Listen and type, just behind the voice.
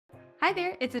Hi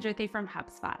there, it's Ajiti from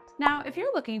HubSpot. Now, if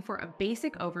you're looking for a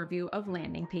basic overview of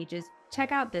landing pages,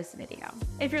 check out this video.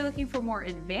 If you're looking for more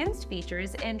advanced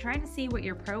features and trying to see what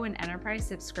your pro and enterprise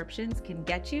subscriptions can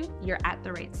get you, you're at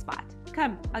the right spot.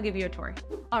 Come, I'll give you a tour.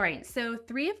 All right, so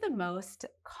 3 of the most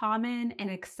common and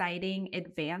exciting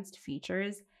advanced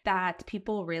features that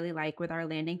people really like with our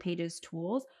landing pages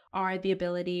tools are the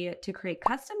ability to create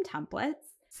custom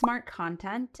templates, smart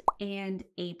content, and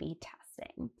A/B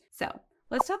testing. So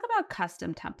let's talk about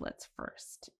custom templates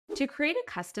first. To create a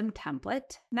custom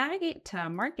template, navigate to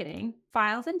Marketing,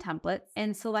 Files and Templates,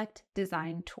 and select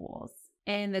Design Tools.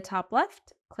 In the top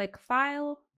left, click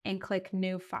File and click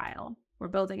New File. We're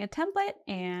building a template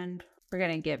and we're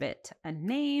going to give it a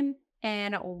name.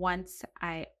 And once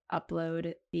I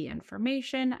upload the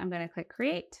information, I'm going to click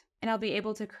Create, and I'll be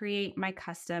able to create my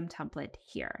custom template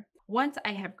here. Once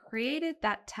I have created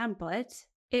that template,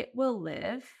 it will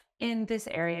live in this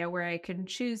area where I can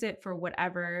choose it for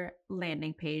whatever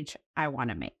landing page I want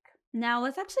to make. Now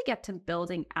let's actually get to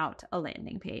building out a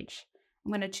landing page.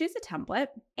 I'm going to choose a template,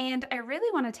 and I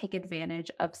really want to take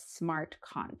advantage of smart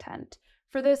content.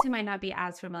 For those who might not be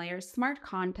as familiar, smart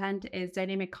content is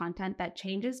dynamic content that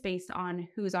changes based on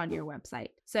who's on your website.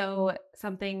 So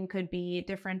something could be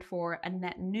different for a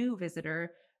net new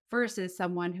visitor versus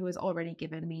someone who has already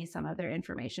given me some of their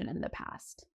information in the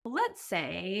past. Let's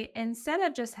say, instead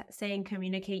of just saying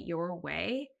communicate your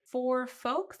way, for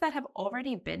folks that have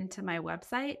already been to my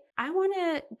website, I want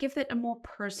to give it a more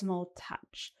personal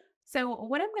touch. So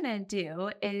what I'm going to do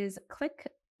is click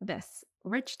this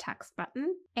rich text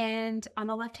button, and on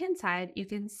the left-hand side, you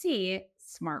can see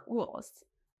Smart Rules.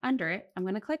 Under it, I'm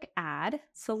going to click Add,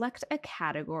 select a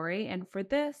category, and for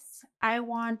this, I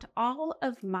want all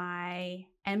of my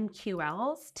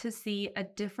MQLs to see a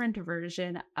different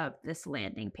version of this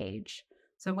landing page.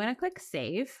 So I'm going to click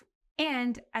Save,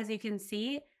 and as you can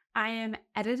see, I am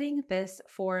editing this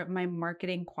for my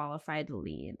marketing qualified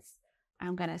leads.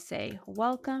 I'm going to say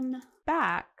Welcome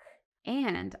back,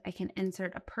 and I can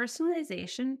insert a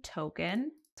personalization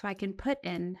token so I can put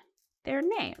in their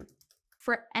name.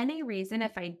 For any reason,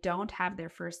 if I don't have their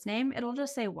first name, it'll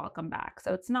just say welcome back.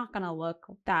 So it's not going to look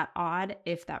that odd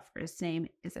if that first name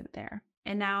isn't there.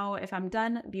 And now if I'm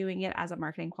done viewing it as a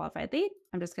marketing qualified lead,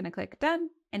 I'm just going to click done,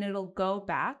 and it'll go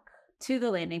back to the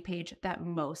landing page that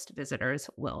most visitors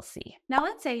will see. Now,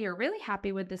 let's say you're really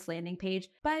happy with this landing page,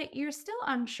 but you're still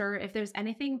unsure if there's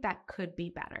anything that could be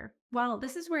better. Well,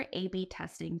 this is where A/B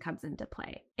testing comes into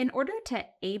play. In order to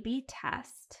A/B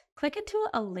test, click into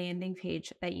a landing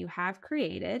page that you have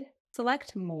created,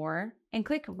 select More, and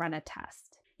click Run a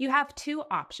Test. You have 2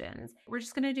 options. We're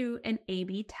just going to do an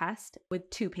A/B test with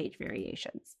 2 page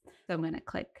variations. So I'm going to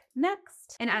click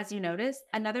Next. And as you notice,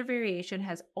 another variation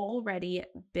has already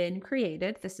been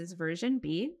created. This is version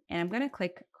B, and I'm going to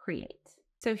click Create.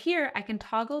 So here I can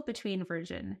toggle between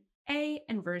version A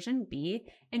and version B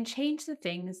and change the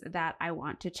things that I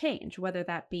want to change, whether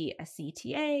that be a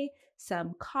CTA,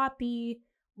 some copy,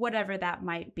 whatever that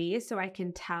might be, so I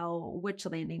can tell which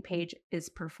landing page is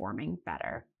performing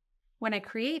better. When I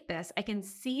create this, I can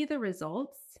see the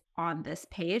results on this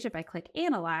page. If I click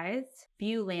Analyze,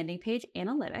 View Landing Page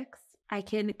Analytics, I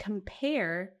can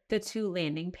compare the 2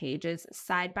 landing pages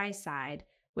side by side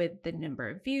with the number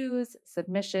of views,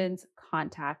 submissions,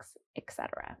 contacts,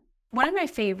 etc. One of my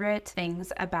favorite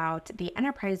things about the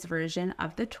enterprise version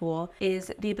of the tool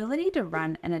is the ability to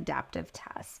run an adaptive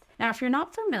test. Now, if you're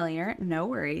not familiar, no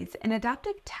worries. An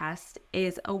adaptive test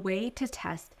is a way to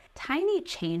test tiny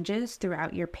changes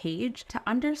throughout your page to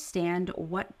understand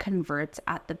what converts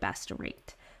at the best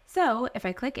rate. So if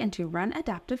I click into Run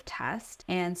Adaptive Test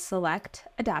and select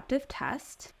Adaptive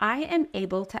Test, I am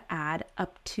able to add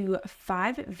up to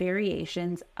 5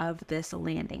 variations of this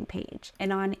landing page.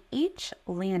 And on each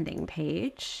landing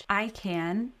page, I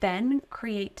can then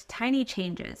create tiny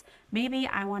changes. Maybe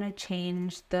I want to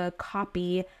change the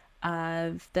copy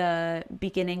of the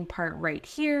beginning part right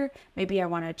here. Maybe I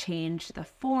want to change the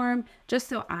form just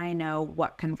so I know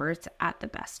what converts at the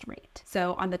best rate.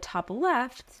 So on the top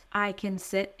left, I can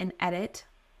sit and edit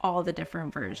all the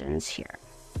different versions here.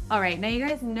 All right, now you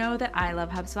guys know that I love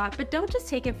HubSpot, but don't just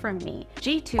take it from me.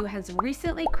 G2 has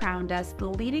recently crowned us the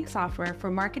leading software for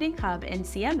Marketing Hub and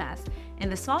CMS in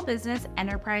the small business,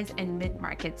 enterprise, and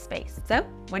mid-market space. So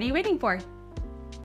what are you waiting for?